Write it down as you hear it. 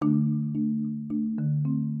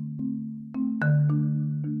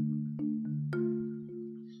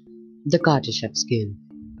The Kardashev scale.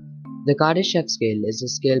 The Kardashev scale is a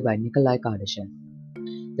scale by Nikolai Kardashev.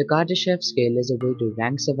 The Kardashev scale is a way to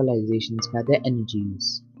rank civilizations by their energy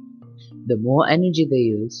use. The more energy they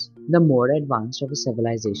use, the more advanced of a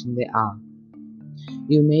civilization they are.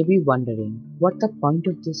 You may be wondering what the point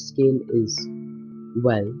of this scale is.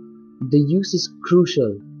 Well, the use is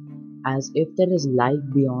crucial, as if there is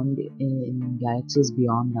light beyond in galaxies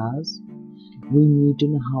beyond ours, we need to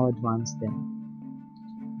know how advanced they are.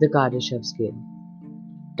 The Kardashev scale.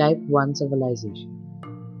 Type 1 civilization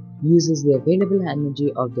uses the available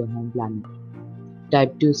energy of their home planet.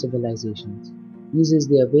 Type 2 civilizations uses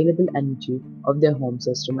the available energy of their home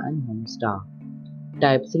system and home star.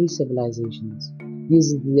 Type 3 civilizations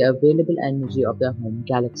uses the available energy of their home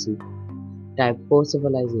galaxy. Type 4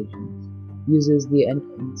 civilizations uses the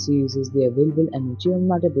available energy of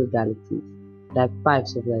multiple galaxies. Type 5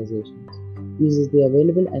 civilizations uses the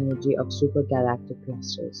available energy of supergalactic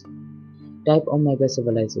clusters. Type Omega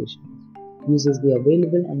civilizations uses the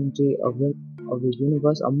available energy of the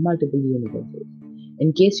universe or multiple universes.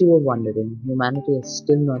 In case you were wondering, humanity has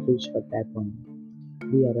still not reached for Type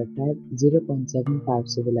 1. We are a Type 0.75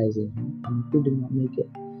 civilization, and if we do not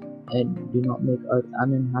make Earth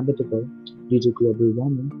uninhabitable due to global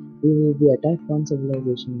warming, we will be a Type 1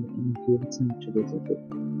 civilization in a few centuries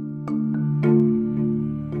ago.